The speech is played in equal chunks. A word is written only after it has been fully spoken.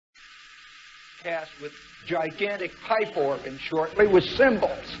broadcast with gigantic pipe organs shortly with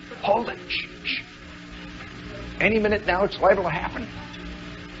cymbals. Hold it. Shh, shh. Any minute now, it's liable to happen.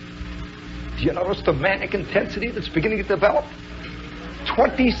 Do you notice the manic intensity that's beginning to develop?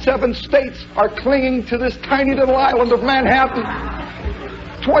 27 states are clinging to this tiny little island of Manhattan.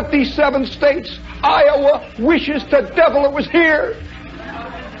 27 states. Iowa wishes to devil it was here.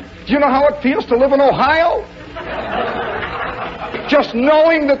 Do you know how it feels to live in Ohio? Just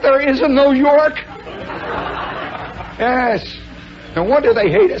knowing that there is a New York. Yes. No wonder they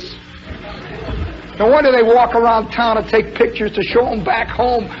hate us. No wonder they walk around town and take pictures to show them back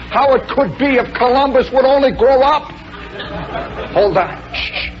home how it could be if Columbus would only grow up. Hold on.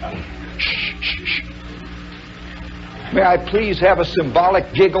 Shh. Shh, shh, shh. May I please have a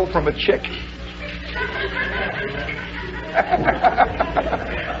symbolic giggle from a chick?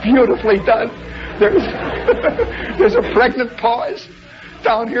 Beautifully done. There's a pregnant pause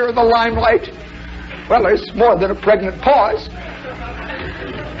down here in the Limelight. Well, there's more than a pregnant pause.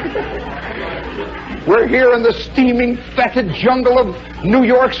 We're here in the steaming, fetid jungle of New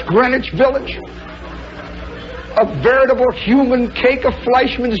York's Greenwich Village. A veritable human cake of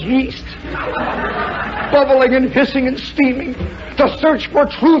Fleischmann's yeast. Bubbling and hissing and steaming. The search for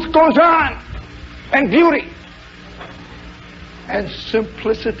truth goes on. And beauty. And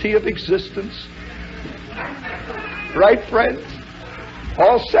simplicity of existence. Right, friends?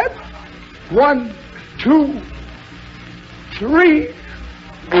 All set? 1, 2, 3.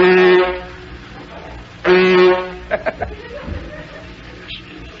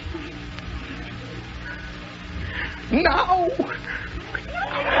 Now.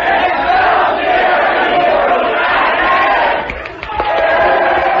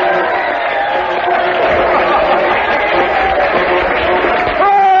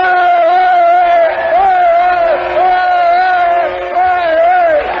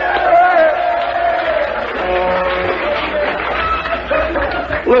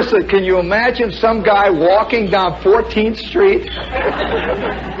 Listen, can you imagine some guy walking down 14th Street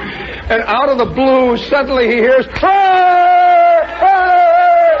and out of the blue suddenly he hears, "Hey!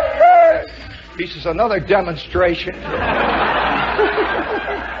 Hey! Hey!" He says, another demonstration.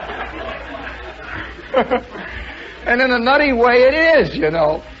 And in a nutty way it is, you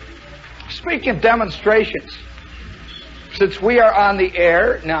know. Speaking of demonstrations, since we are on the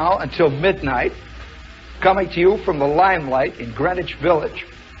air now until midnight, coming to you from the Limelight in Greenwich Village,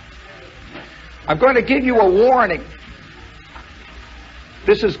 I'm going to give you a warning.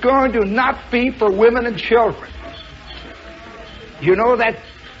 This is going to not be for women and children. You know that?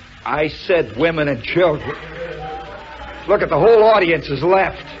 I said women and children. Look at the whole audience is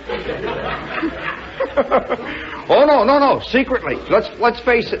left. Oh, no. Secretly. Let's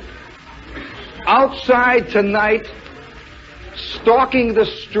face it. Outside tonight, stalking the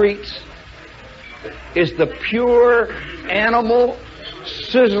streets, is the pure animal,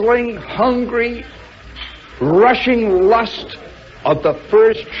 sizzling, hungry, rushing lust of the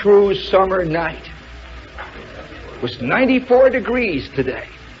first true summer night. It was 94 degrees today.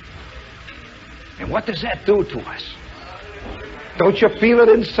 And what does that do to us? Don't you feel it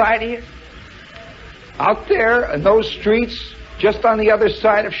inside of you? Out there in those streets, just on the other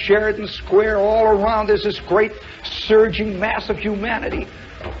side of Sheridan Square, all around is this great surging mass of humanity,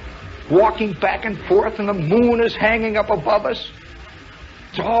 walking back and forth, and the moon is hanging up above us.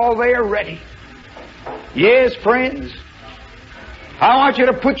 It's all there ready. Yes, friends, I want you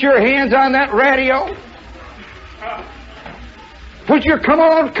to put your hands on that radio. Come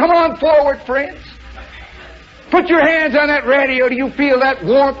on forward, friends. Put your hands on that radio. Do you feel that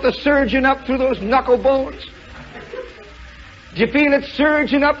warmth surging up through those knuckle bones? Do you feel it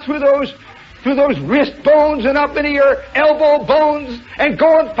surging up through those wrist bones and up into your elbow bones and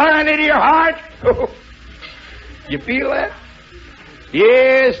going fine into your heart? You feel that?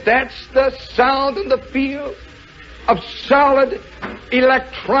 Yes, that's the sound and the feel of solid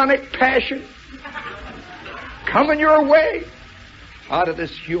electronic passion coming your way out of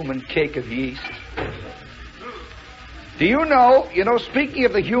this human cake of yeast. Do you know, speaking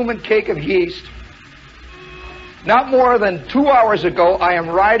of the human cake of yeast, not more than 2 hours ago, I am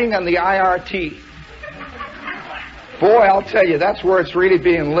riding on the IRT. Boy, I'll tell you, that's where it's really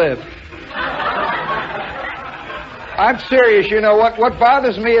being lived. I'm serious. You know what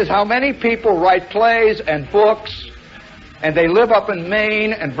bothers me is how many people write plays and books, and they live up in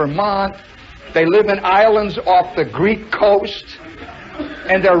Maine and Vermont. They live in islands off the Greek coast,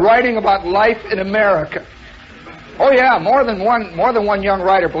 and they're writing about life in America. Oh yeah, more than one young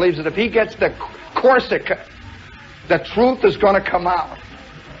writer believes that if he gets to Corsica, the truth is going to come out.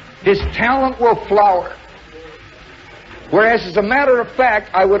 His talent will flower. Whereas, as a matter of fact,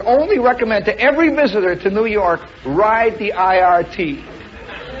 I would only recommend to every visitor to New York, ride the IRT.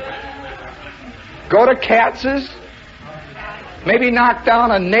 Go to Katz's, maybe knock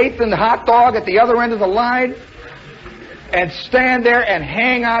down a Nathan hot dog at the other end of the line, and stand there and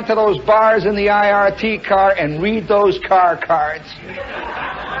hang on to those bars in the IRT car and read those car cards.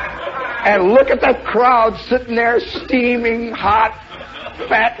 And look at that crowd sitting there, steaming, hot,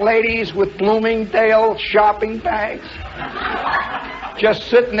 fat ladies with Bloomingdale shopping bags. Just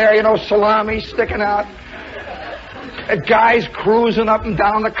sitting there, you know, salami sticking out. And guys cruising up and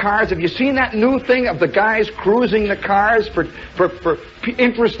down the cars. Have you seen that new thing of the guys cruising the cars for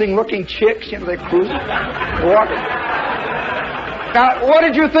interesting-looking chicks? You know, they cruise, walking. Now, what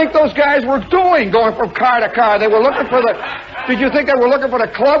did you think those guys were doing, going from car to car? They were looking for the... Did you think they were looking for the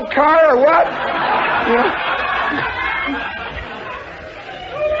club car or what?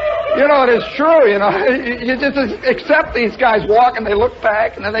 You know, it is true, you know. You just accept these guys walking, they look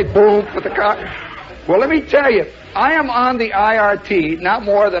back, and then they boom with the car. Well, let me tell you, I am on the IRT not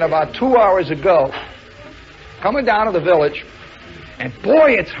more than about 2 hours ago, coming down to the village, and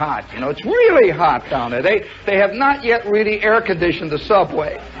boy, it's hot. You know, it's really hot down there. They have not yet really air-conditioned the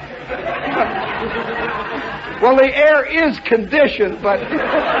subway. Well, the air is conditioned, but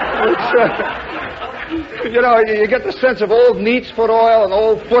it's, you know, you get the sense of old neat's foot oil and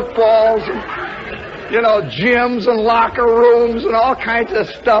old footballs and, you know, gyms and locker rooms and all kinds of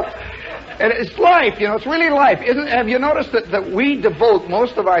stuff. And it's life, you know, it's really life. Have you noticed that we devote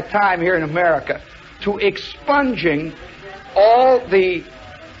most of our time here in America to expunging all the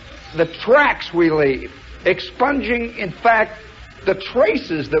tracks we leave, expunging, in fact, the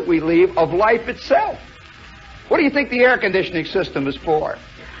traces that we leave of life itself? What do you think the air conditioning system is for?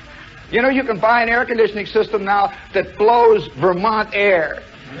 You know, you can buy an air conditioning system now that blows Vermont air.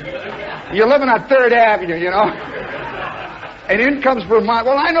 You're living on 3rd Avenue, you know, and in comes Vermont.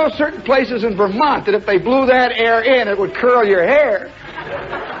 Well, I know certain places in Vermont that if they blew that air in, it would curl your hair.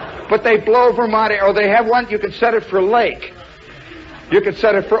 But they blow Vermont air, or they have one, you can set it for lake. You can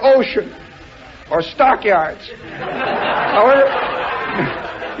set it for ocean, or stockyards.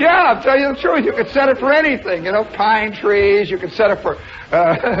 Yeah, I'm telling you the truth. You could set it for anything, you know, pine trees. You could set it for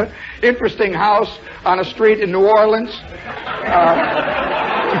interesting house on a street in New Orleans.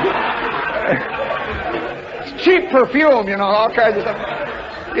 Cheap perfume, you know, all kinds of stuff.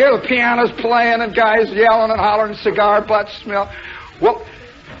 You know, the piano's playing and guys yelling and hollering, cigar butts smell. Well,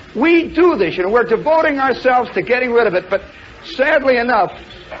 we do this, you know, we're devoting ourselves to getting rid of it, but sadly enough,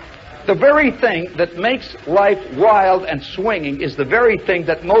 the very thing that makes life wild and swinging is the very thing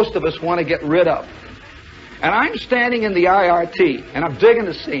that most of us want to get rid of. And I'm standing in the IRT, and I'm digging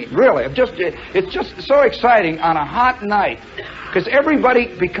the scene. Really, it's just so exciting on a hot night, because everybody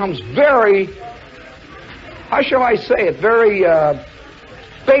becomes very, how shall I say it, very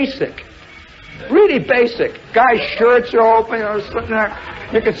basic. Really basic. Guys' shirts are open, you know, sitting there.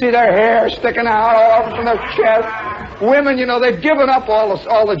 You can see their hair sticking out all over from their chest. Women, you know, they've given up all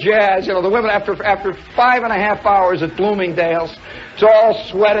the jazz. You know, the women after 5.5 hours at Bloomingdale's, it's all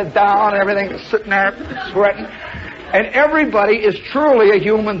sweated down, everything sitting there sweating, and everybody is truly a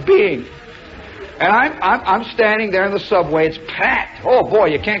human being. And I'm standing there in the subway. It's packed. Oh boy,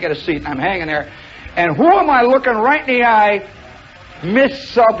 you can't get a seat. I'm hanging there, and who am I looking right in the eye? Miss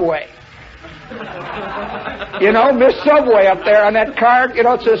Subway. You know, Miss Subway up there on that card, you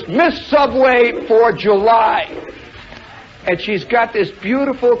know, it says Miss Subway for July. And she's got this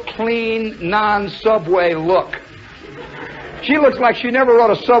beautiful, clean, non-Subway look. She looks like she never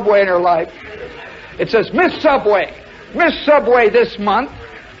rode a Subway in her life. It says, Miss Subway. Miss Subway this month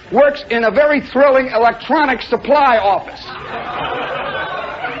works in a very thrilling electronic supply office.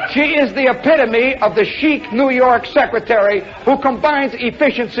 She is the epitome of the chic New York secretary who combines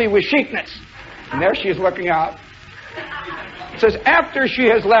efficiency with chicness. And there she is looking out. It says, after she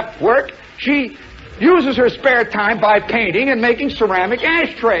has left work, she uses her spare time by painting and making ceramic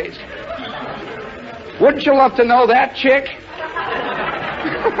ashtrays. Wouldn't you love to know that, chick?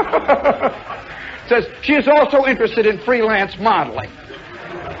 It says, she is also interested in freelance modeling.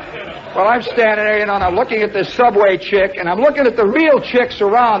 Well, I'm standing there, you know, and I'm looking at this Subway chick, and I'm looking at the real chicks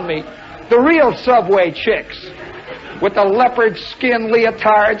around me, the real Subway chicks, with the leopard skin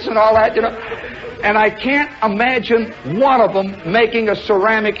leotards and all that, you know, and I can't imagine one of them making a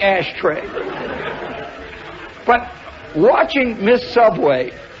ceramic ashtray. But watching Miss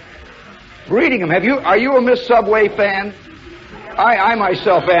Subway, reading them, are you a Miss Subway fan? I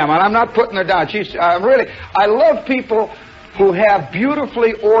myself am, and I'm not putting her down. I love people who have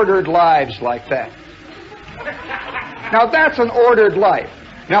beautifully ordered lives like that. Now, that's an ordered life.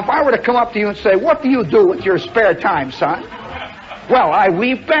 Now, if I were to come up to you and say, what do you do with your spare time, son? Well, I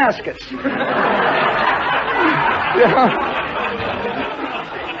weave baskets. You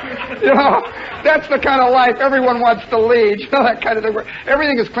know, that's the kind of life everyone wants to lead. You know, that kind of thing.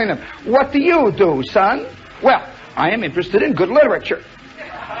 Everything is clean up. What do you do, son? Well, I am interested in good literature.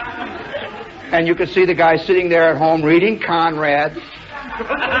 And you can see the guy sitting there at home reading Conrad.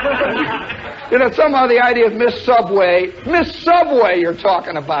 You know, somehow the idea of Miss Subway you're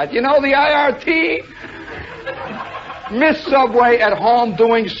talking about. You know, the IRT? Miss Subway at home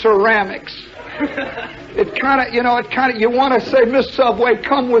doing ceramics. It kind of, you want to say, Miss Subway,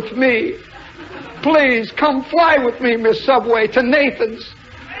 come with me. Please, come fly with me, Miss Subway, to Nathan's.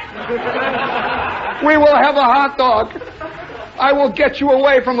 We will have a hot dog. I will get you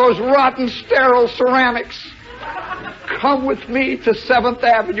away from those rotten, sterile ceramics. Come with me to 7th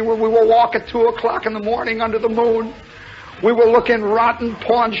Avenue where we will walk at 2 o'clock in the morning under the moon. We will look in rotten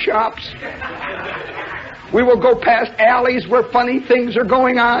pawn shops. We will go past alleys where funny things are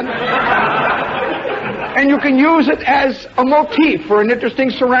going on. And you can use it as a motif for an interesting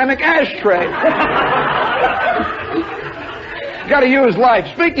ceramic ashtray. You got to use life.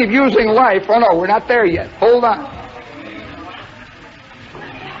 Speaking of using life, oh no, we're not there yet. Hold on.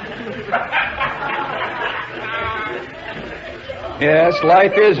 Yes,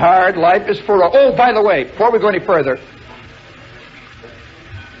 life is hard. Life is for... Oh, by the way, before we go any further,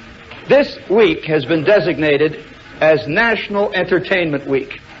 this week has been designated as National Entertainment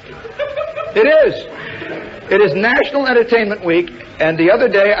Week. It is. It is National Entertainment Week, and the other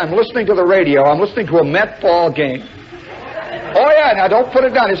day I'm listening to the radio. I'm listening to a Met ball game. Oh, yeah, now don't put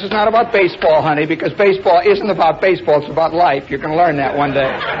it down. This is not about baseball, honey, because baseball isn't about baseball. It's about life. You're going to learn that one day.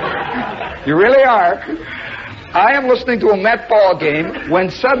 You really are. I am listening to a Met ball game when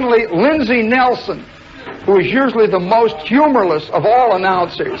suddenly Lindsey Nelson, who is usually the most humorless of all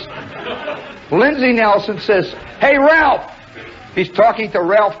announcers, Lindsey Nelson says, "Hey, Ralph." He's talking to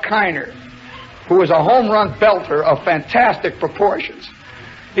Ralph Kiner, who is a home run belter of fantastic proportions.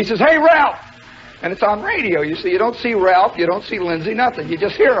 He says, "Hey, Ralph." And it's on radio, you see. You don't see Ralph, you don't see Lindsey, nothing. You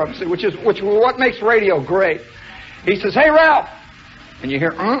just hear him, see, which is what makes radio great. He says, "Hey, Ralph." And you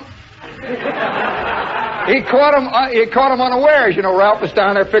hear, He caught him unawares. You know, Ralph was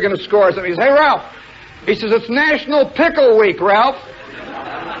down there figuring the scores. And he says, "Hey, Ralph." He says, "It's National Pickle Week, Ralph."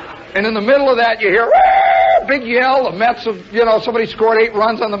 And in the middle of that, you hear, big yell. The Mets have, somebody scored 8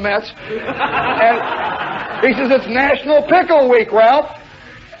 runs on the Mets. And he says, "It's National Pickle Week, Ralph."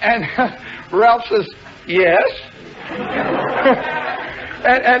 And Ralph says, "Yes."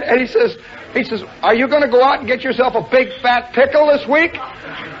 and he says, "Are you going to go out and get yourself a big fat pickle this week?"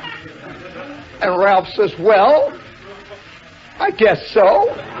 And Ralph says, "Well, I guess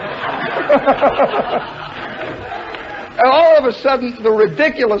so." And all of a sudden, the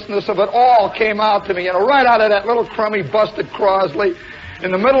ridiculousness of it all came out to me, right out of that little crummy, busted Crosley,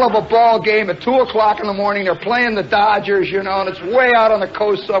 in the middle of a ball game at 2 o'clock in the morning. They're playing the Dodgers, and it's way out on the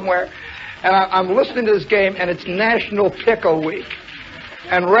coast somewhere. And I'm listening to this game, and it's National Pickle Week.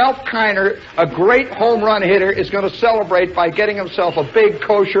 And Ralph Kiner, a great home run hitter, is going to celebrate by getting himself a big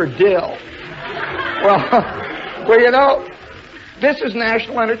kosher dill. Well, this is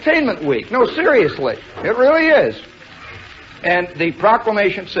National Entertainment Week. No, seriously, it really is. And the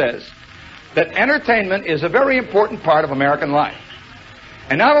proclamation says that entertainment is a very important part of American life.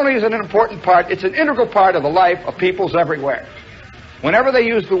 And not only is it an important part, it's an integral part of the life of peoples everywhere. Whenever they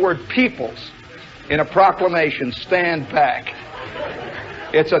use the word peoples in a proclamation, stand back.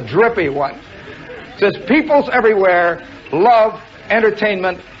 It's a drippy one. It says peoples everywhere love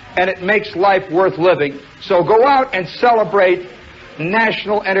entertainment, and it makes life worth living. So go out and celebrate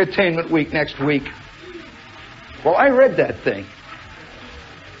National Entertainment Week next week. Well, I read that thing.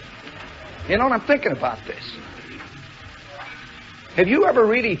 And I'm thinking about this. Have you ever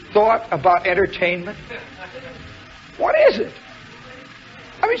really thought about entertainment? What is it?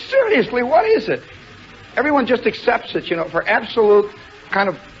 I mean, seriously, what is it? Everyone just accepts it, for absolute kind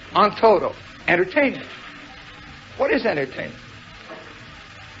of en toto. Entertainment. What is entertainment?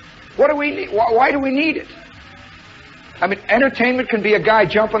 What do we need? Why do we need it? I mean, entertainment can be a guy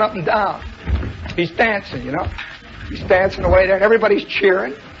jumping up and down. He's dancing, He's dancing away there, and everybody's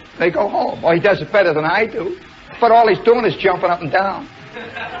cheering. They go home. Well, he does it better than I do. But all he's doing is jumping up and down.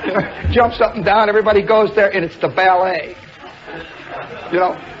 Jumps up and down, everybody goes there, and it's the ballet.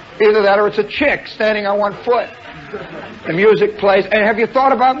 Either that or it's a chick standing on one foot. The music plays. And have you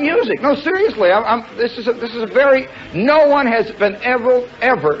thought about music? No, seriously. This is a very... No one has been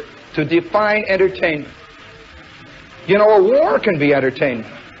ever to define entertainment. A war can be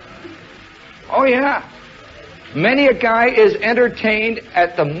entertainment. Oh, yeah. Many a guy is entertained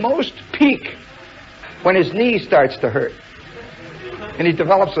at the most peak when his knee starts to hurt. And he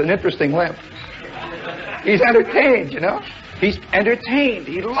develops an interesting limp. He's entertained, you know. He's entertained.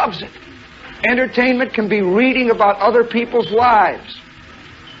 He loves it. Entertainment can be reading about other people's lives.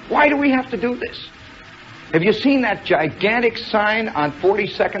 Why do we have to do this? Have you seen that gigantic sign on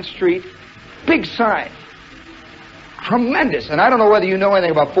 42nd Street? Big sign. Tremendous. And I don't know whether you know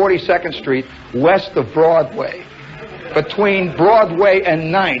anything about 42nd Street, west of Broadway. Between Broadway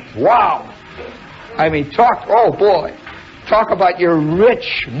and 9th. Wow. I mean, talk, oh boy. Talk about your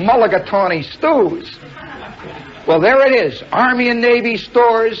rich mulligatawny stews. Well, there it is. Army and Navy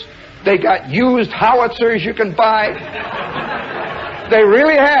stores. They got used howitzers you can buy. They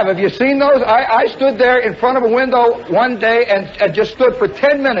really have. Have you seen those? I stood there in front of a window one day and just stood for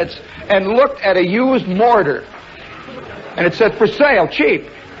 10 minutes and looked at a used mortar. And it said, for sale, cheap,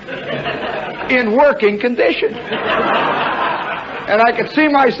 in working condition. And I could see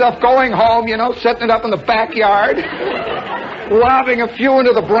myself going home, you know, setting it up in the backyard, lobbing a few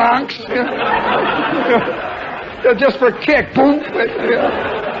into the Bronx, you know, just for kick, boom.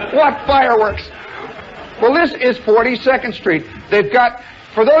 What fireworks. Well, this is 42nd Street. They've got,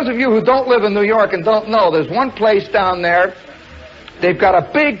 for those of you who don't live in New York and don't know, there's one place down there, they've got a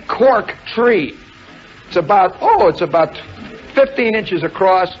big cork tree. It's about 15 inches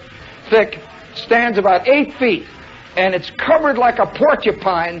across, thick, stands about 8 feet, and it's covered like a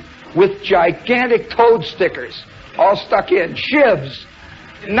porcupine with gigantic toad stickers, all stuck in, shivs,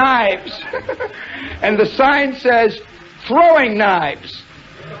 knives, and the sign says, throwing knives.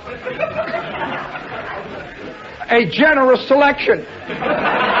 A generous selection.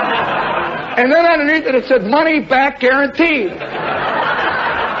 And then underneath it said, money back guaranteed.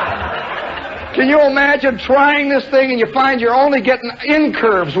 Can you imagine trying this thing and you find you're only getting in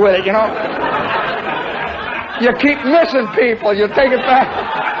curves with it, you know? You keep missing people, you take it back.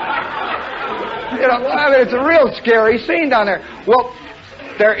 You know, I mean, it's a real scary scene down there. Well,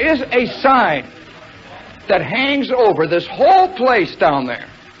 there is a sign that hangs over this whole place down there.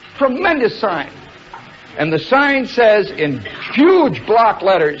 Tremendous sign. And the sign says in huge block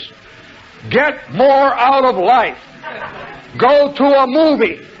letters, get more out of life. Go to a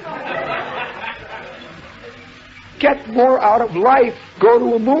movie. Get more out of life. Go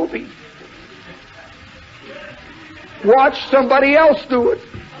to a movie. Watch somebody else do it.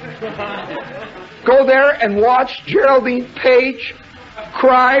 Go there and watch Geraldine Page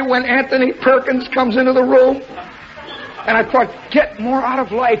cry when Anthony Perkins comes into the room. And I thought, get more out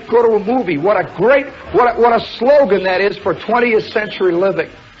of life, go to a movie. What a slogan that is for 20th century living.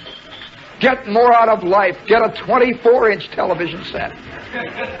 Get more out of life. Get a 24-inch television set.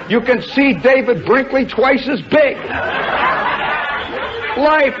 You can see David Brinkley twice as big.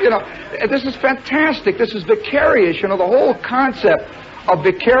 Life, you know, this is fantastic. This is vicarious, you know, the whole concept of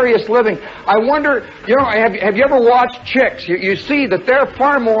vicarious living. I wonder, you know, have you ever watched chicks? You see that they're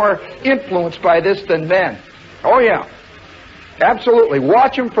far more influenced by this than men. Oh, yeah. Absolutely.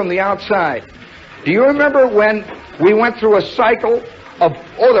 Watch them from the outside. Do you remember when we went through a cycle of,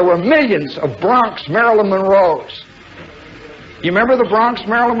 there were millions of Bronx Marilyn Monroes. You remember the Bronx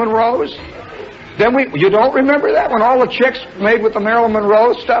Marilyn Monroes? Then you don't remember that, when all the chicks made with the Marilyn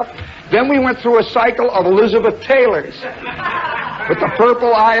Monroe stuff? Then we went through a cycle of Elizabeth Taylors with the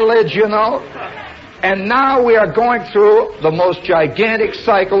purple eyelids, you know. And now we are going through the most gigantic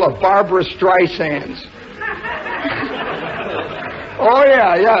cycle of Barbra Streisands. Oh,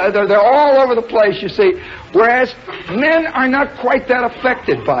 yeah, they're all over the place, you see. Whereas men are not quite that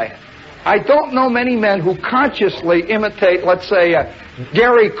affected by it. I don't know many men who consciously imitate, let's say,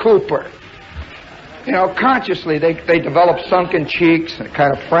 Gary Cooper. You know, consciously they develop sunken cheeks and a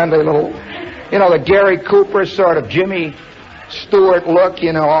kind of friendly little, you know, the Gary Cooper sort of Jimmy Stewart look,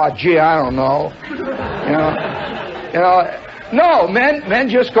 you know, oh, gee, I don't know. You know, no, men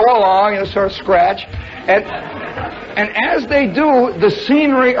just go along and sort of scratch. And as they do, the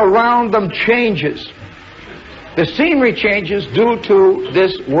scenery around them changes. The scenery changes due to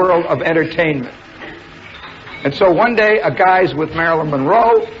this world of entertainment. And so one day a guy's with Marilyn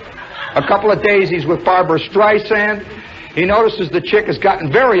Monroe, a couple of days he's with Barbra Streisand. He notices the chick has gotten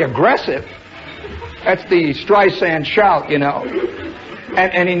very aggressive. That's the Streisand shout, you know.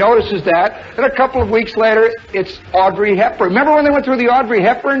 And he notices that. And a couple of weeks later, it's Audrey Hepburn. Remember when they went through the Audrey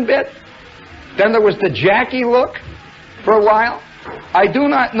Hepburn bit? Then there was the Jackie look for a while. I do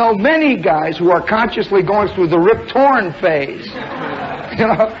not know many guys who are consciously going through the Rip Torn phase. You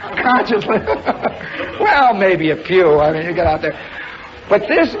know, consciously. Well, maybe a few. I mean, you get out there. But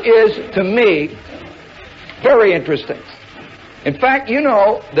this is, to me, very interesting. In fact, you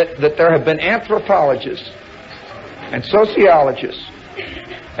know that there have been anthropologists and sociologists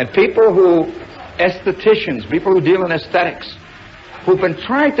and people who, aestheticians, people who deal in aesthetics, who've been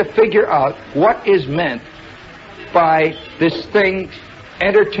trying to figure out what is meant by this thing,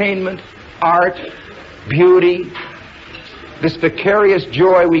 entertainment, art, beauty, this vicarious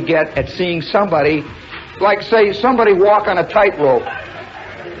joy we get at seeing somebody, like, say, somebody walk on a tightrope.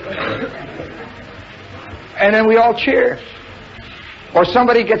 And then we all cheer. Or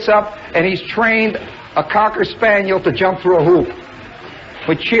somebody gets up and he's trained a Cocker Spaniel to jump through a hoop.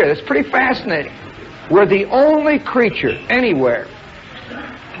 We cheer. That's pretty fascinating. We're the only creature anywhere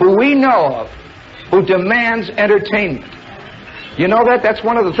who we know of who demands entertainment. You know that? That's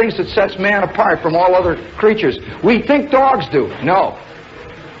one of the things that sets man apart from all other creatures. We think dogs do. No.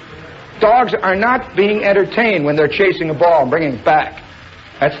 Dogs are not being entertained when they're chasing a ball and bringing it back.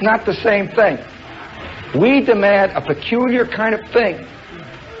 That's not the same thing. We demand a peculiar kind of thing,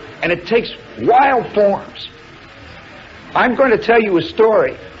 and it takes wild forms. I'm going to tell you a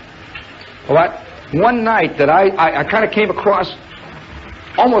story about one night that I kind of came across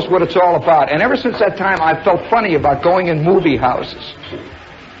almost what it's all about. And ever since that time, I've felt funny about going in movie houses.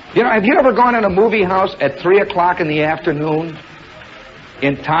 You know, have you ever gone in a movie house at 3 o'clock in the afternoon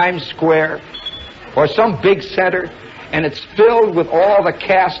in Times Square or some big center, and it's filled with all the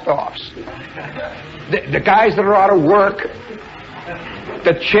cast-offs? The guys that are out of work,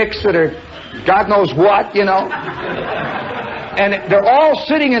 the chicks that are God knows what, you know. And they're all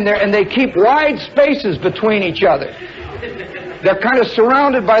sitting in there, and they keep wide spaces between each other. They're kind of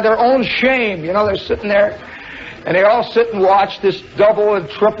surrounded by their own shame. You know, they're sitting there, and they all sit and watch this double and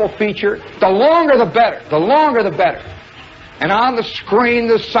triple feature. The longer the better. The longer the better. And on the screen,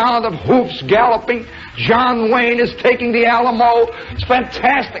 the sound of hoofs galloping. John Wayne is taking the Alamo. It's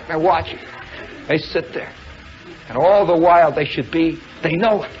fantastic. They're watching. They sit there. And all the while, they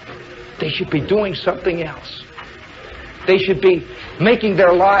know it. They should be doing something else. They should be making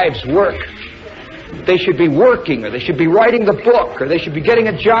their lives work. They should be working, or they should be writing the book, or they should be getting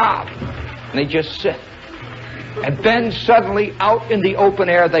a job. And they just sit. And then suddenly, out in the open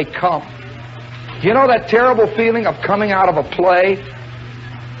air, they come. You know that terrible feeling of coming out of a play,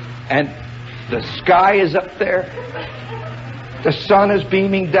 and the sky is up there, the sun is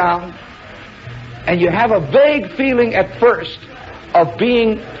beaming down, and you have a vague feeling at first of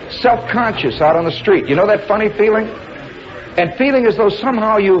being self-conscious out on the street. You know that funny feeling? And feeling as though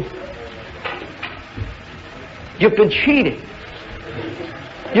somehow you've been cheating.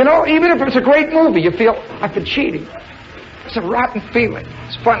 You know, even if it's a great movie, you feel, I've been cheating. It's a rotten feeling.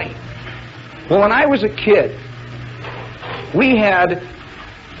 It's funny. Well, when I was a kid, we had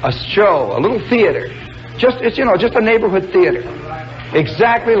a show, a little theater. Just a neighborhood theater.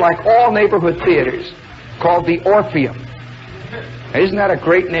 Exactly like all neighborhood theaters, called the Orpheum. Isn't that a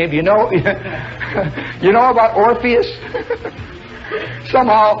great name? You know about Orpheus?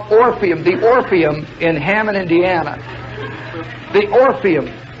 Somehow Orpheum, the Orpheum in Hammond, Indiana. The Orpheum.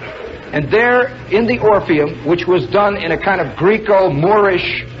 And there in the Orpheum, which was done in a kind of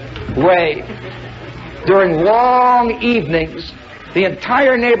Greco-Moorish way, during long evenings, the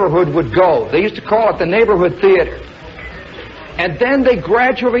entire neighborhood would go. They used to call it the neighborhood theater. And then they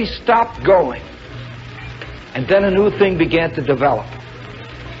gradually stopped going. And then a new thing began to develop.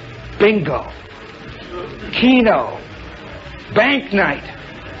 Bingo. Keno. Bank night.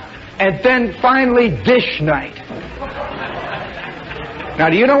 And then finally dish night. Now,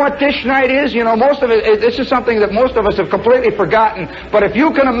 do you know what dish night is? You know, most of it, this is something that most of us have completely forgotten. But if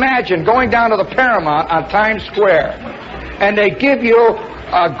you can imagine going down to the Paramount on Times Square, and they give you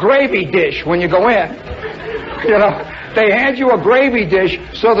a gravy dish when you go in. You know, they hand you a gravy dish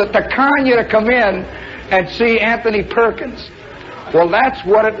so that to con you to come in and see Anthony Perkins. Well, that's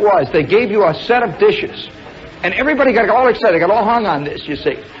what it was. They gave you a set of dishes. And everybody got all excited. They got all hung on this, you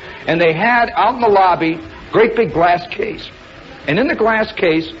see. And they had out in the lobby, great big glass case. And in the glass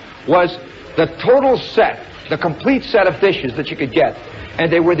case was the total set, the complete set of dishes that you could get.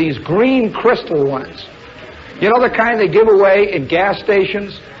 And they were these green crystal ones. You know the kind they give away in gas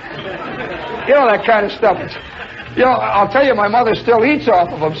stations? You know that kind of stuff. You know, I'll tell you, my mother still eats off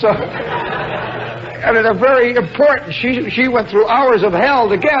of them, so... And they're very important. She went through hours of hell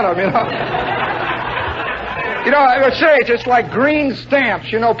to get them, you know. You know, I would say it's like green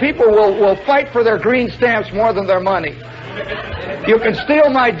stamps. You know, people will fight for their green stamps more than their money. You can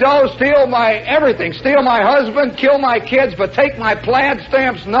steal my dough, steal my everything, steal my husband, kill my kids, but take my plaid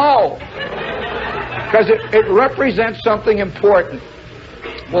stamps, no. Because it represents something important.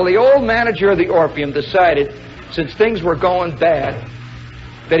 Well, the old manager of the Orpheum decided, since things were going bad,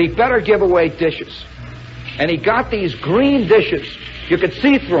 that he better give away dishes. And he got these green dishes. You could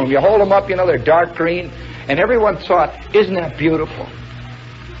see through them. You hold them up, you know, they're dark green. And everyone thought, isn't that beautiful?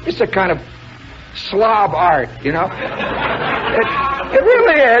 It's a kind of slob art, you know. It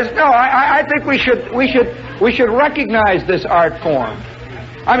really is. No, I think we should recognize this art form.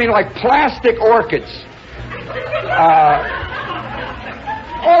 I mean, like plastic orchids.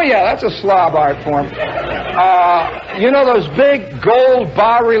 Oh yeah, that's a slob art form. You know those big gold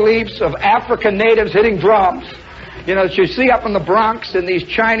bas-reliefs of African natives hitting drums? You know, that you see up in the Bronx in these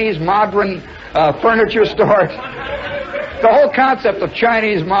Chinese modern furniture stores. The whole concept of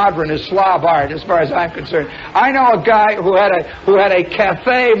Chinese modern is slob art, as far as I'm concerned. I know a guy who had a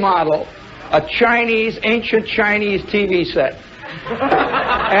cafe model, a ancient Chinese TV set,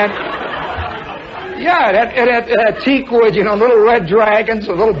 and yeah, it had teak wood, you know, little red dragons,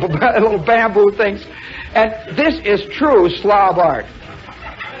 little bamboo things, and this is true slob art.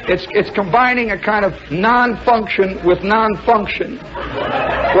 It's combining a kind of non-function with non-function.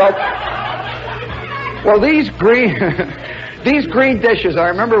 Well, these green dishes, I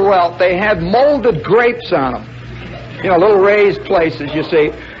remember well, they had molded grapes on them. You know, little raised places, you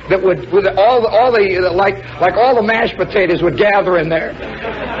see, that would, with all the like all the mashed potatoes would gather in there.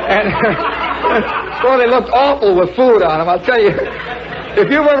 And well, they looked awful with food on them, I'll tell you. If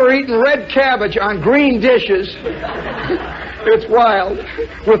you've ever eaten red cabbage on green dishes, it's wild.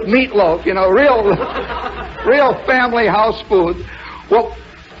 With meatloaf, you know, real family house food. Well,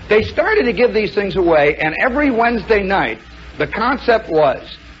 they started to give these things away, and every Wednesday night, the concept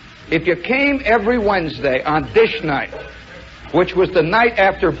was, if you came every Wednesday on dish night, which was the night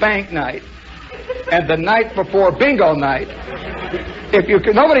after bank night, and the night before bingo night,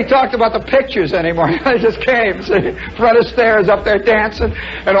 nobody talked about the pictures anymore. They just came. See, Fred Astaire's up there dancing,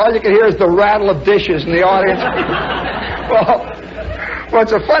 and all you could hear is the rattle of dishes in the audience. Well,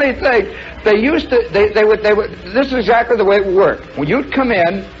 it's a funny thing. They used to, they would, this is exactly the way it would work. When you'd come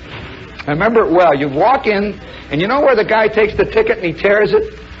in, I remember it well, you'd walk in, and you know where the guy takes the ticket and he tears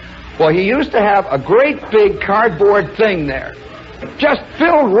it? Well, he used to have a great big cardboard thing there, just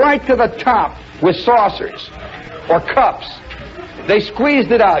filled right to the top with saucers or cups. They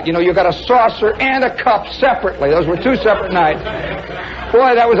squeezed it out. You know, you got a saucer and a cup separately. Those were two separate nights.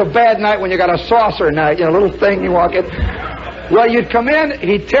 Boy, that was a bad night when you got a saucer night, you know, a little thing you walk in. Well, you'd come in,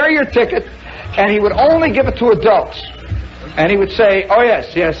 he'd tear your ticket, and he would only give it to adults. And he would say, oh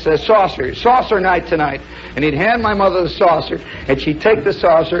yes, saucer night tonight. And he'd hand my mother the saucer, and she'd take the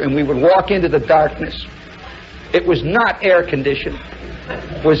saucer, and we would walk into the darkness. It was not air conditioned.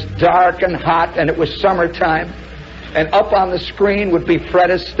 It was dark and hot, and it was summertime. And up on the screen would be Fred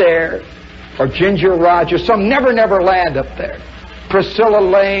Astaire, or Ginger Rogers, some Never Never Land up there. Priscilla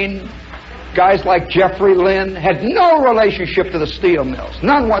Lane, guys like Jeffrey Lynn, had no relationship to the steel mills,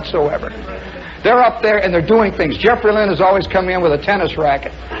 none whatsoever. They're up there and they're doing things. Jeffrey Lynn is always coming in with a tennis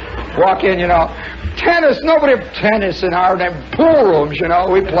racket. Walk in, you know, tennis, nobody tennis in our pool rooms, you know,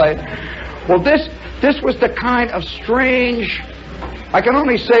 we played. Well, this was the kind of strange, I can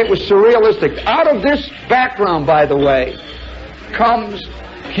only say it was surrealistic. Out of this background, by the way, comes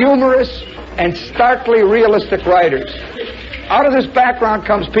humorous and starkly realistic writers. Out of this background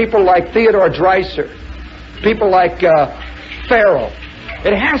comes people like Theodore Dreiser, people like Farrell.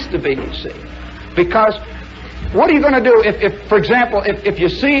 It has to be, you see. Because what are you going to do if for example, if you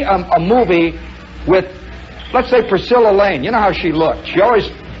see a movie with, let's say, Priscilla Lane, you know how she looked. She always,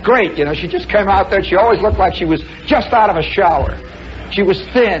 great, you know, she just came out there, she always looked like she was just out of a shower. She was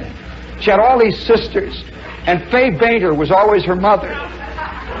thin. She had all these sisters. And Fay Bainter was always her mother.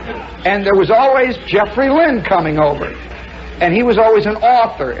 And there was always Jeffrey Lynn coming over. And he was always an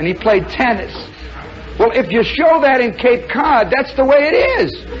author, and he played tennis. Well, if you show that in Cape Cod, that's the way it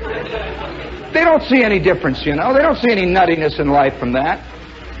is. They don't see any difference, you know. They don't see any nuttiness in life from that.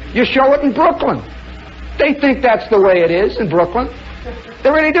 You show it in Brooklyn. They think that's the way it is in Brooklyn. They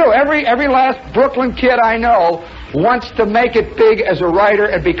really do. Every last Brooklyn kid I know wants to make it big as a writer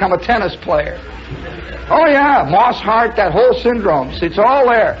and become a tennis player. Oh, yeah, Moss Hart, that whole syndrome. It's all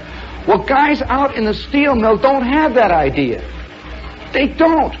there. Well, guys out in the steel mill don't have that idea. They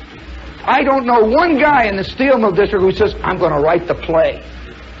don't. I don't know one guy in the steel mill district who says, I'm going to write the play.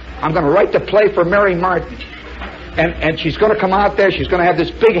 I'm going to write the play for Mary Martin. And she's going to come out there, she's going to have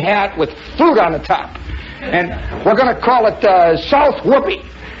this big hat with fruit on the top. And we're going to call it South Whoopie.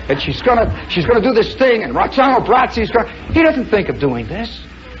 And she's going to do this thing, and Roxano Brazzi's going to... He doesn't think of doing this.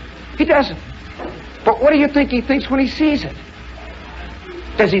 He doesn't. But what do you think he thinks when he sees it?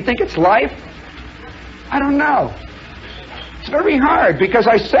 Does he think it's life? I don't know. It's very hard, because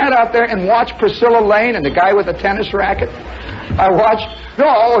I sat out there and watched Priscilla Lane and the guy with the tennis racket. I watched,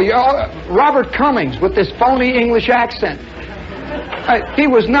 Robert Cummings with this phony English accent. He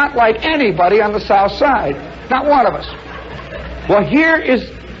was not like anybody on the South Side. Not one of us. Well, here is,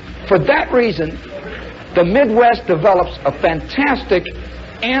 for that reason, the Midwest develops a fantastic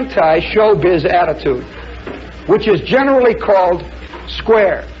anti-showbiz attitude, which is generally called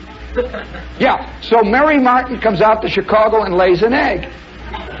square. Yeah, so Mary Martin comes out to Chicago and lays an egg.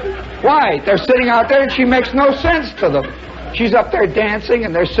 Why? They're sitting out there and she makes no sense to them. She's up there dancing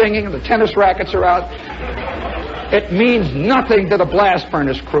and they're singing and the tennis rackets are out. It means nothing to the blast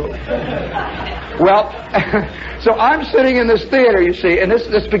furnace crew. Well, so I'm sitting in this theater, you see, and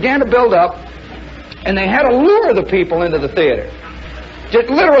this began to build up, and they had to lure the people into the theater. Just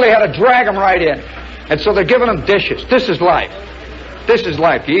literally had to drag them right in. And so they're giving them dishes. This is life. This is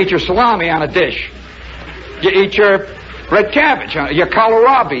life. You eat your salami on a dish. You eat your red cabbage on it. Your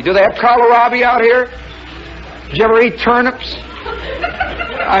kohlrabi. Do they have kohlrabi out here? Did you ever eat turnips?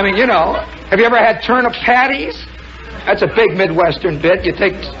 I mean, you know, have you ever had turnip patties? That's a big Midwestern bit. You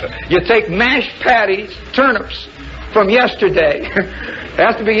take mashed patties, turnips from yesterday. It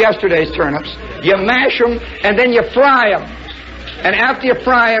has to be yesterday's turnips. You mash them and then you fry them. And after you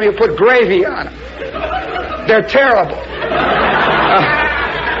fry them, you put gravy on them. They're terrible.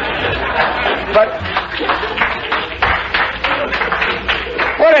 But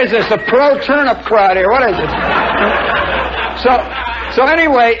what is this? A pro-turnip crowd here? What is this? So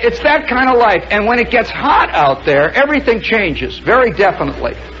anyway, it's that kind of life. And when it gets hot out there, everything changes very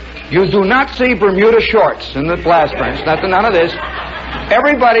definitely. You do not see Bermuda shorts in the blast furnace. None of this.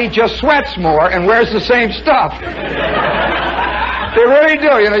 Everybody just sweats more and wears the same stuff. They really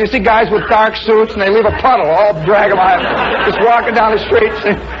do. You know, you see guys with dark suits and they leave a puddle, all drag them out, just walking down the streets.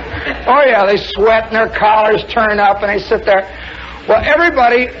 Oh yeah, they sweat and their collars turn up and they sit there. Well,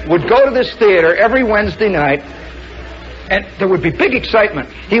 everybody would go to this theater every Wednesday night, and there would be big excitement.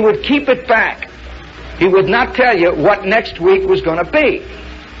 He would keep it back. He would not tell you what next week was going to be,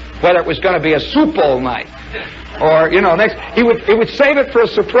 whether it was going to be a soup bowl night, or you know, he would save it for a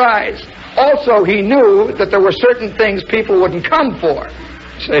surprise. Also, he knew that there were certain things people wouldn't come for.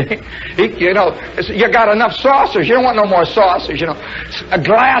 See, you know, you got enough saucers. You don't want no more saucers. You know, a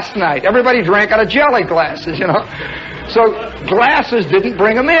glass night. Everybody drank out of jelly glasses. You know, so glasses didn't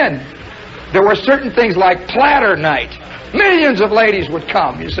bring them in. There were certain things like platter night. Millions of ladies would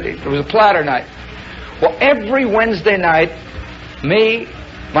come. You see, it was a platter night. Well, every Wednesday night, me,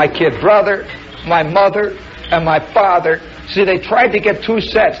 my kid brother, my mother, and my father. See, they tried to get two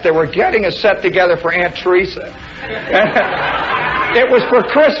sets. They were getting a set together for Aunt Teresa. It was for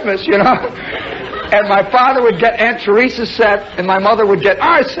Christmas, you know. And my father would get Aunt Teresa's set, and my mother would get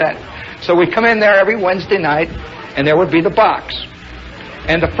our set. So we'd come in there every Wednesday night, and there would be the box.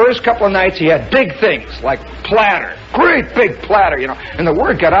 And the first couple of nights, he had big things, like platter. Great big platter, you know. And the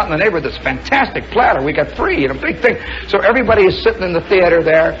word got out in the neighborhood, this fantastic platter we got free, you know, big thing. So everybody is sitting in the theater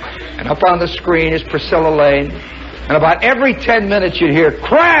there, and up on the screen is Priscilla Lane. And about every 10 minutes you'd hear,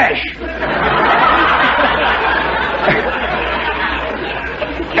 crash!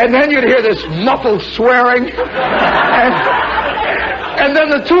 And then you'd hear this muffled swearing. And then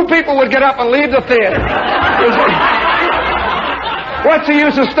the two people would get up and leave the theater. What's the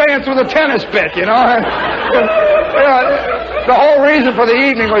use of staying through the tennis bit, you know? The whole reason for the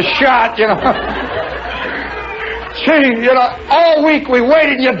evening was shot, you know. Gee, you know, all week we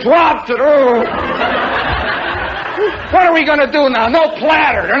waited and you dropped it. Oh. What are we going to do now? No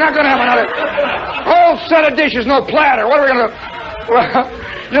platter. They're not going to have another whole set of dishes, no platter. What are we going to do? Well,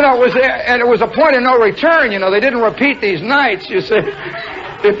 you know, it was a point of no return, you know. They didn't repeat these nights, you see.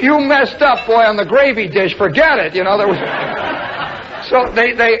 If you messed up, boy, on the gravy dish, forget it, you know. There was... So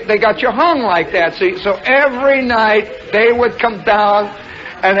they got you hung like that, see. So every night they would come down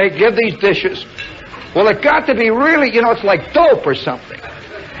and they'd give these dishes. Well, it got to be really, you know, it's like dope or something.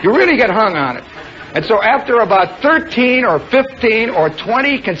 You really get hung on it. And so after about 13 or 15 or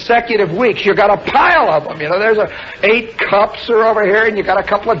 20 consecutive weeks, you got a pile of them. You know, there's 8 cups are over here, and you got a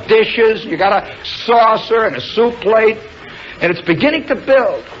couple of dishes, you got a saucer and a soup plate, and it's beginning to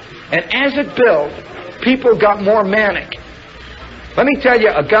build. And as it built, people got more manic. Let me tell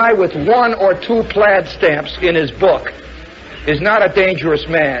you, a guy with 1 or 2 plaid stamps in his book is not a dangerous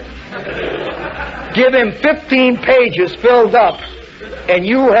man. Give him 15 pages filled up, and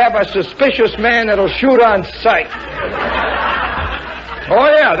you have a suspicious man that'll shoot on sight. Oh,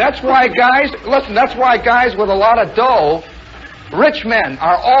 yeah, that's why guys with a lot of dough, rich men,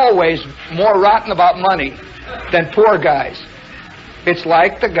 are always more rotten about money than poor guys. It's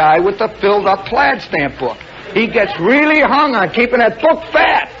like the guy with the filled-up plaid stamp book. He gets really hung on keeping that book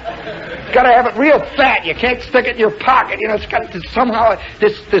fat. You've got to have it real fat. You can't stick it in your pocket. You know, it's got to somehow,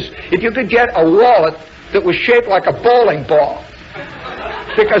 if you could get a wallet that was shaped like a bowling ball,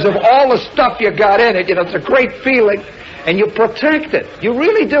 because of all the stuff you got in it. You know, it's a great feeling, and you protect it. You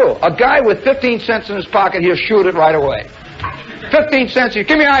really do. A guy with 15 cents in his pocket, he'll shoot it right away. 15 cents, give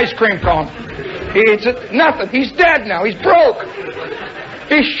me an ice cream cone. He eats it, nothing. He's dead now. He's broke.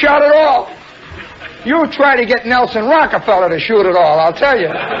 He shot it all. You try to get Nelson Rockefeller to shoot it all, I'll tell you.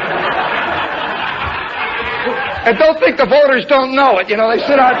 And don't think the voters don't know it. You know, they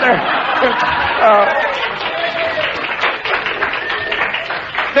sit out there.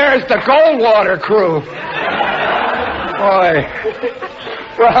 There's the Goldwater crew. Boy.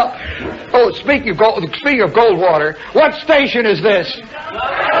 Well, speaking of Goldwater, what station is this?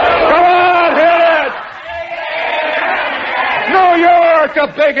 Come on, hit it! New York, the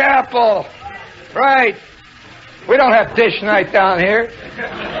Big Apple. Right. We don't have dish night down here.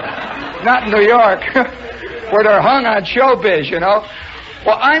 Not in New York, where they're hung on showbiz, you know.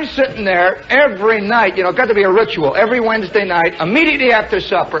 Well, I'm sitting there every night, you know, got to be a ritual. Every Wednesday night, immediately after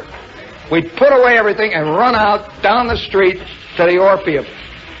supper, we'd put away everything and run out down the street to the Orpheum.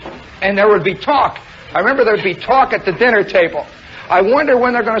 And there would be talk. I remember there would be talk at the dinner table. I wonder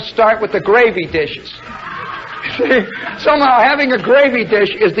when they're going to start with the gravy dishes. See, somehow having a gravy dish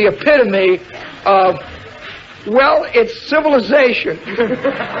is the epitome of, well, it's civilization.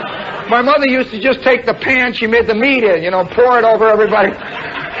 My mother used to just take the pan she made the meat in, you know, pour it over everybody.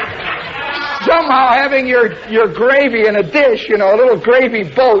 Somehow having your gravy in a dish, you know, a little gravy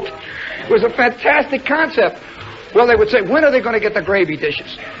boat, was a fantastic concept. Well, they would say, when are they going to get the gravy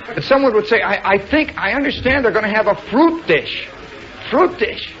dishes? And someone would say, I understand they're going to have a fruit dish. Fruit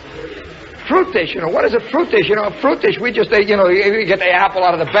dish. Fruit dish, you know, what is a fruit dish? You know, a fruit dish, we just, you know, you get the apple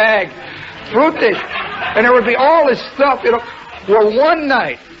out of the bag. Fruit dish. And there would be all this stuff, you know. Well, one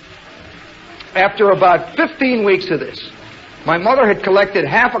night, after about 15 weeks of this, my mother had collected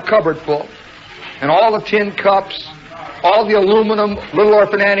half a cupboard full, and all the tin cups, all the aluminum Little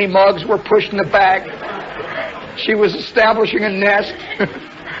Orphan Annie mugs were pushed in the back. She was establishing a nest.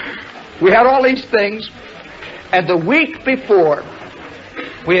 We had all these things, and the week before,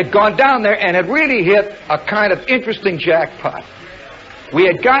 we had gone down there and had really hit a kind of interesting jackpot. We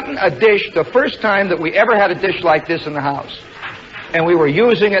had gotten a dish, the first time that we ever had a dish like this in the house. And we were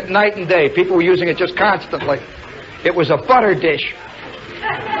using it night and day. People were using it just constantly. It was a butter dish.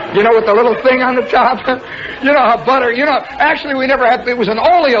 You know, with the little thing on the top? You know how butter, you know, actually we never had, it was an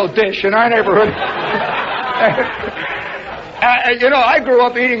oleo dish in our neighborhood. You know, I grew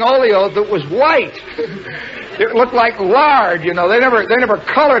up eating oleo that was white. It looked like lard, you know. They never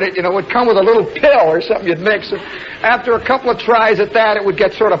colored it, you know. It would come with a little pill or something you'd mix. And after a couple of tries at that, it would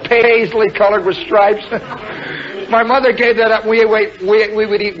get sort of paisley colored with stripes. My mother gave that up. We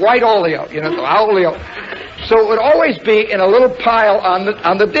would eat white oleo, you know, oleo. So it would always be in a little pile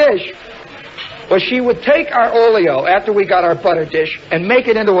on the dish. Well, she would take our oleo after we got our butter dish and make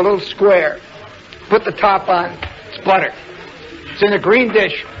it into a little square. Put the top on. It's butter. It's in a green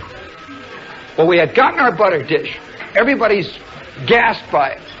dish. Well, we had gotten our butter dish. Everybody's gasped by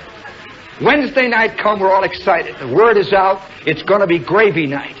it. Wednesday night come, we're all excited. The word is out. It's going to be gravy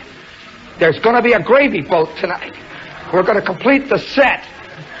night. There's going to be a gravy boat tonight. We're going to complete the set.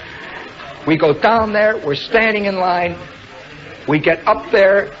 We go down there. We're standing in line. We get up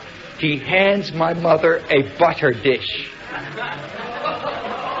there. He hands my mother a butter dish.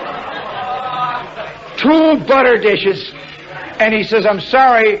 2 butter dishes. And he says, I'm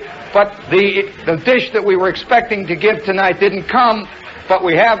sorry, but the dish that we were expecting to give tonight didn't come, but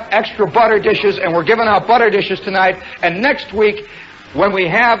we have extra butter dishes, and we're giving out butter dishes tonight, and next week, when we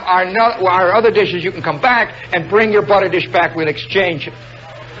have our other dishes, you can come back and bring your butter dish back. We'll exchange it.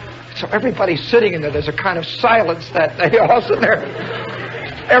 So everybody's sitting in there. There's a kind of silence that they all sit there.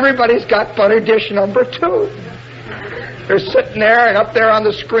 Everybody's got butter dish number 2. They're sitting there, and up there on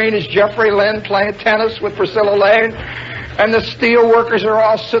the screen is Jeffrey Lynn playing tennis with Priscilla Lane. And the steel workers are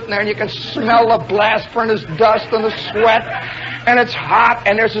all sitting there, and you can smell the blast furnace dust and the sweat, and it's hot,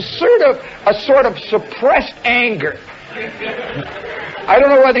 and there's a sort of suppressed anger. I don't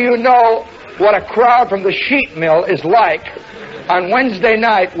know whether you know what a crowd from the sheet mill is like on Wednesday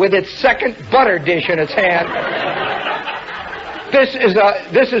night with its second butter dish in its hand. This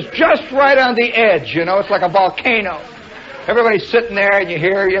is just right on the edge, you know. It's like a volcano. Everybody's sitting there, and you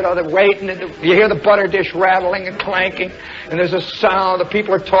hear, you know, they're waiting, and you hear the butter dish rattling and clanking, and there's a sound. The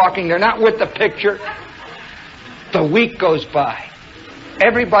people are talking. They're not with the picture. The week goes by.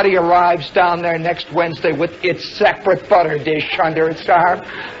 Everybody arrives down there next Wednesday with its separate butter dish under its arm.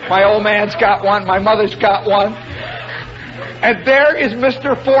 My old man's got one. My mother's got one. And there is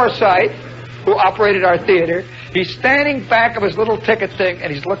Mr. Forsythe, who operated our theater. He's standing back of his little ticket thing,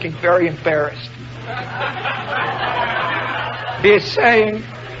 and he's looking very embarrassed. He is saying,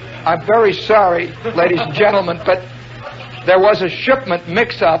 I'm very sorry, ladies and gentlemen, but there was a shipment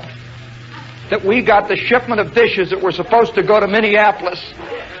mix-up that we got the shipment of dishes that were supposed to go to Minneapolis,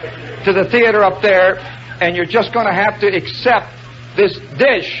 to the theater up there, and you're just going to have to accept this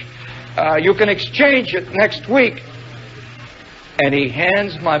dish. You can exchange it next week. And he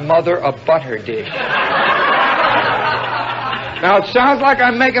hands my mother a butter dish. Now, it sounds like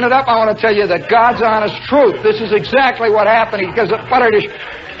I'm making it up. I want to tell you the God's honest truth. This is exactly what happened. He gives a butter dish.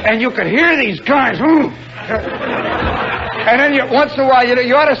 And you could hear these guys. And then once in a while,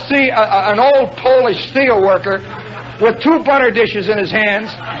 you ought to see an old Polish steel worker with 2 butter dishes in his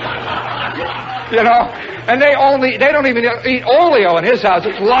hands. You know, and they don't even eat oleo in his house.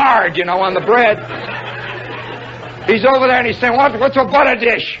 It's lard, you know, on the bread. He's over there and he's saying, what's a butter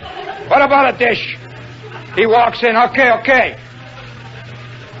dish? What about a dish? He walks in, okay.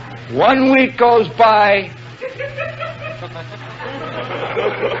 1 week goes by.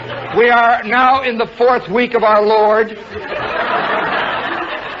 We are now in the 4th week of our Lord.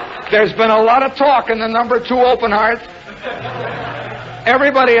 There's been a lot of talk in the number 2 open heart.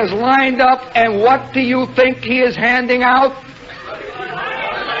 Everybody is lined up, and what do you think he is handing out?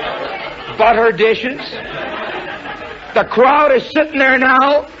 Butter dishes. The crowd is sitting there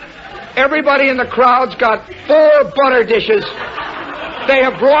now. Everybody in the crowd's got 4 butter dishes. They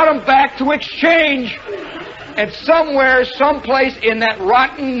have brought them back to exchange. And somewhere, someplace in that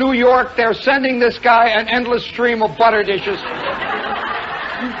rotten New York, they're sending this guy an endless stream of butter dishes.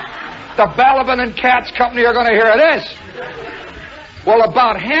 The Balaban and Katz Company are going to hear of this. Well,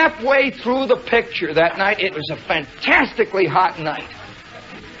 about halfway through the picture that night, it was a fantastically hot night.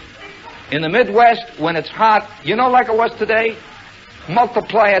 In the Midwest, when it's hot, you know, like it was today,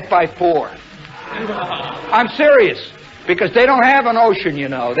 multiply it by 4. I'm serious, because they don't have an ocean, you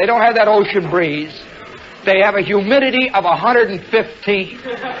know. They don't have that ocean breeze. They have a humidity of 115.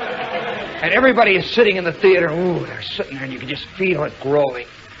 And everybody is sitting in the theater. Ooh, they're sitting there, and you can just feel it growing.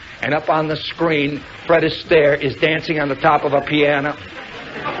 And up on the screen, Fred Astaire is dancing on the top of a piano.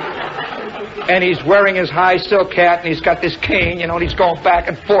 And he's wearing his high silk hat, and he's got this cane, you know, and he's going back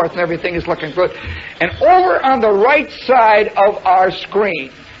and forth, and everything is looking good. And over on the right side of our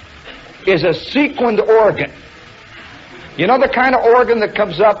screen is a sequined organ. You know the kind of organ that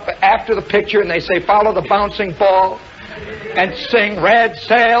comes up after the picture, and they say, follow the bouncing ball, and sing red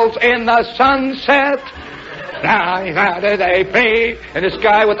sails in the sunset. And this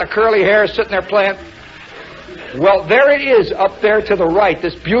guy with the curly hair is sitting there playing. Well, there it is up there to the right,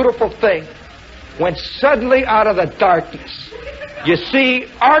 this beautiful thing, when suddenly out of the darkness, you see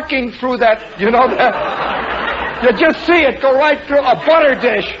arcing through that, you know, you just see it go right through a butter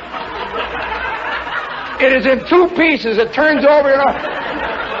dish. It is in 2 pieces. It turns over, you know,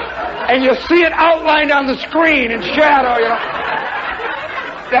 and you see it outlined on the screen in shadow, you know.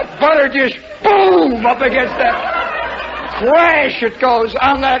 That butter dish, boom, up against that. Crash it goes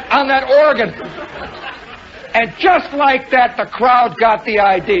on that organ. And just like that, the crowd got the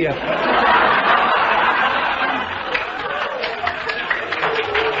idea.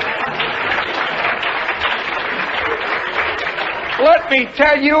 Let me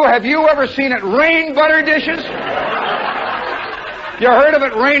tell you, have you ever seen it rain butter dishes? You heard of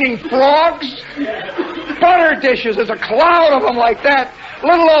it raining frogs? Butter dishes, there's a cloud of them like that.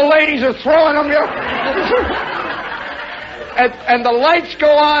 Little old ladies are throwing them, you know. And the lights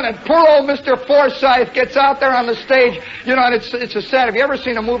go on, and poor old Mr. Forsythe gets out there on the stage, you know, and it's a sad. Have you ever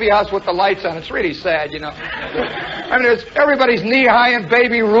seen a movie house with the lights on? It's really sad, you know. I mean, everybody's knee-high in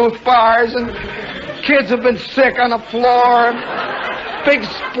Baby Ruth bars, and kids have been sick on the floor, and big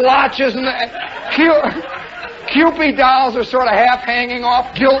splotches, and Cupid dolls are sort of half hanging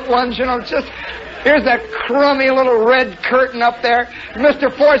off, gilt ones, you know. It's just, here's that crummy little red curtain up there.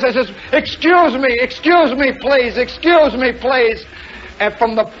 Mr. Forsythe says, excuse me, please, excuse me, please. And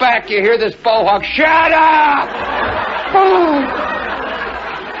from the back you hear this bohawk, shut up! Boom!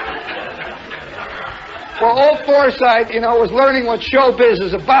 Well, old Forsythe, you know, was learning what showbiz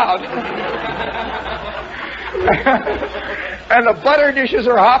is about. And the butter dishes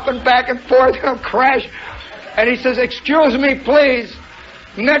are hopping back and forth, you know, crash. And he says, excuse me, please.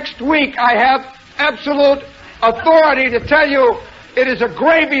 Next week I have absolute authority to tell you it is a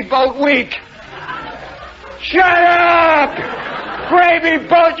gravy boat week. Shut up! Gravy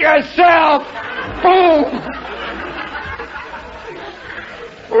boat yourself! Boom!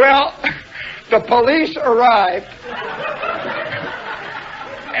 Well, the police arrived.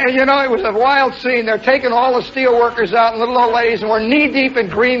 And, you know, it was a wild scene. They're taking all the steel workers out and little old ladies, and we're knee-deep in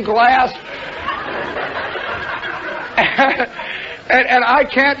green glass. And I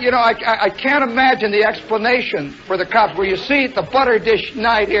can't, I can't imagine the explanation for the cops. Where you see the butter dish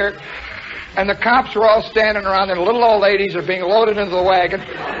night here, and the cops are all standing around, and the little old ladies are being loaded into the wagon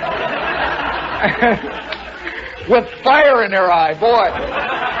with fire in their eye, boy.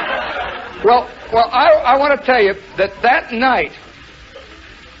 Well, I want to tell you that night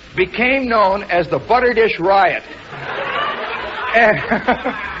became known as the Butter Dish Riot. And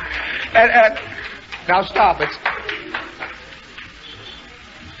now stop it.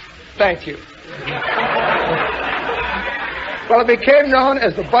 Thank you. Well, it became known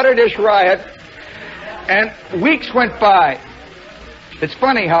as the Butter Dish Riot, and weeks went by. It's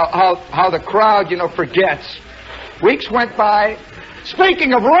funny how the crowd, forgets. Weeks went by.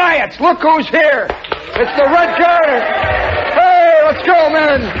 Speaking of riots, look who's here. It's the Red Garter. Hey, let's go,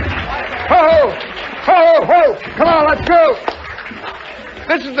 men. Ho, ho, ho. Come on, let's go.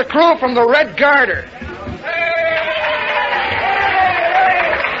 This is the crew from the Red Garter.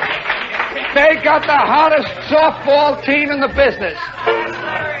 They got the hottest softball team in the business.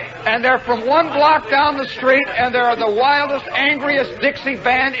 And they're from one block down the street, and they're the wildest, angriest Dixie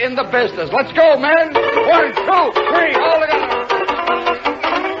band in the business. Let's go, men. 1, 2, 3, all together.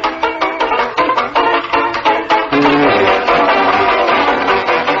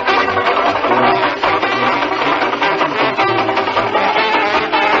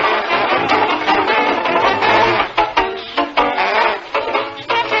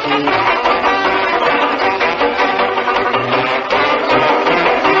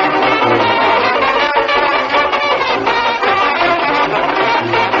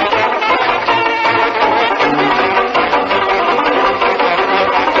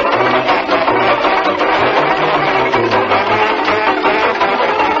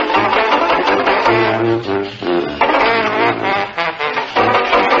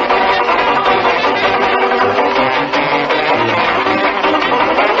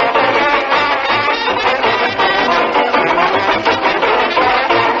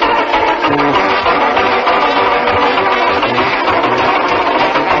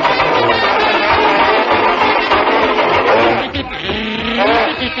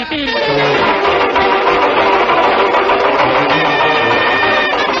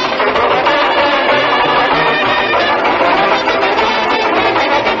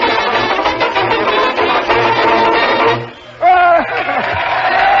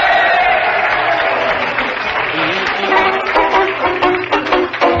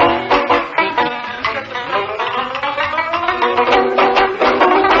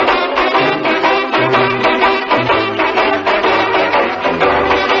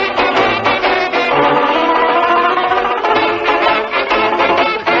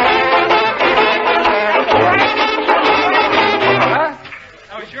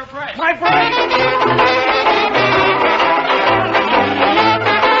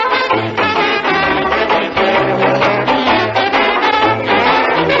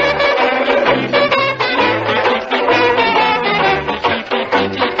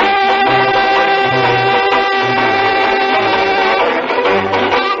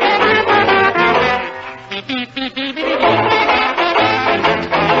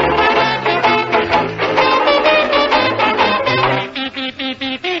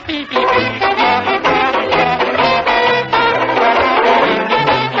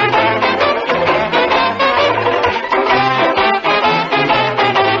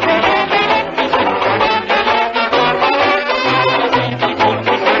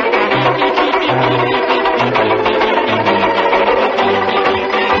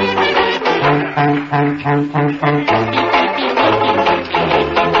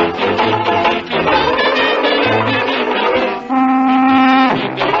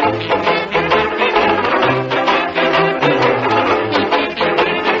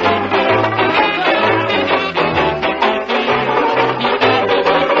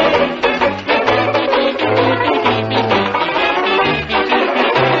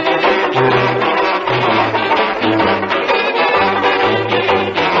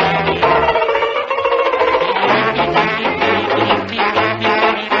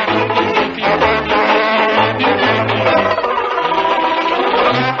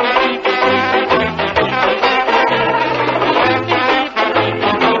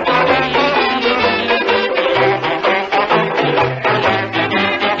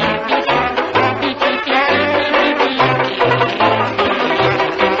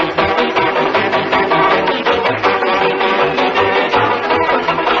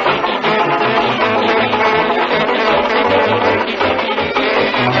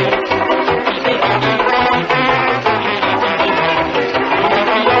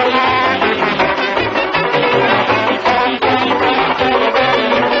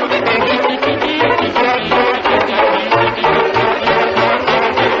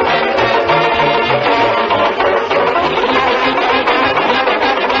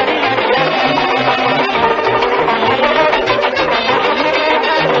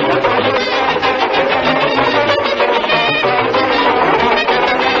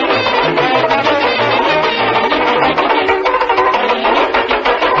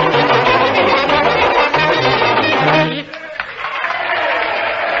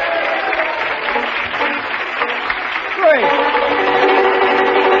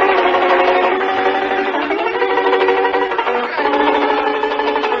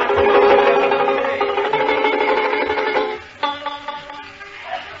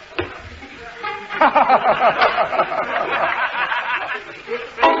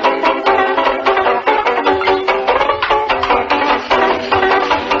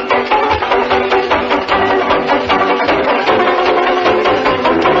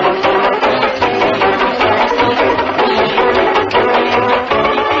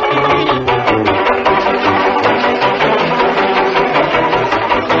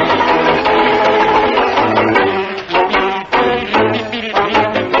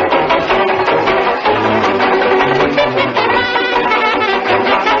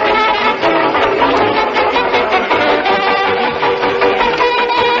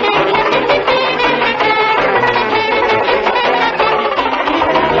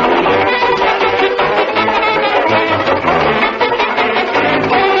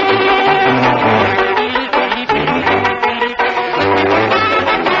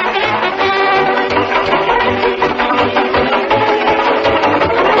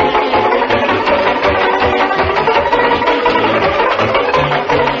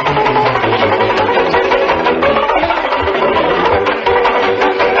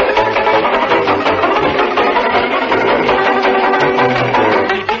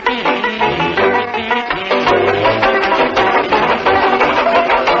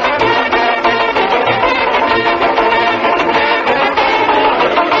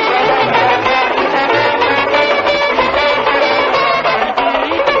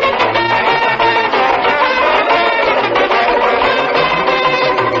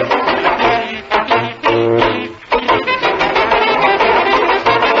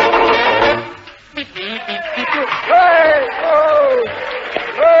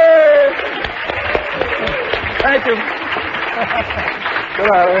 Thank you. Get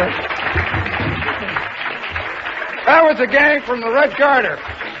out of here. That was the gang from the Red Garter.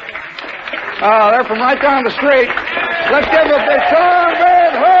 They're from right down the street. Let's give them a big song,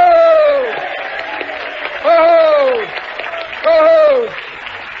 man. Ho! Ho! Ho!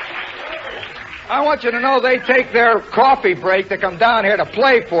 I want you to know they take their coffee break to come down here to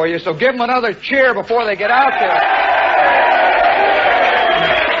play for you, so give them another cheer before they get out there.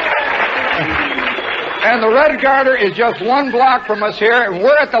 And the Red Garter is just one block from us here, and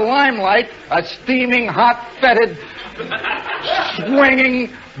we're at the Limelight, a steaming, hot-fetid,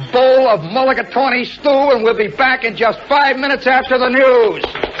 swinging bowl of mulligatawny stew, and we'll be back in just 5 minutes after the news.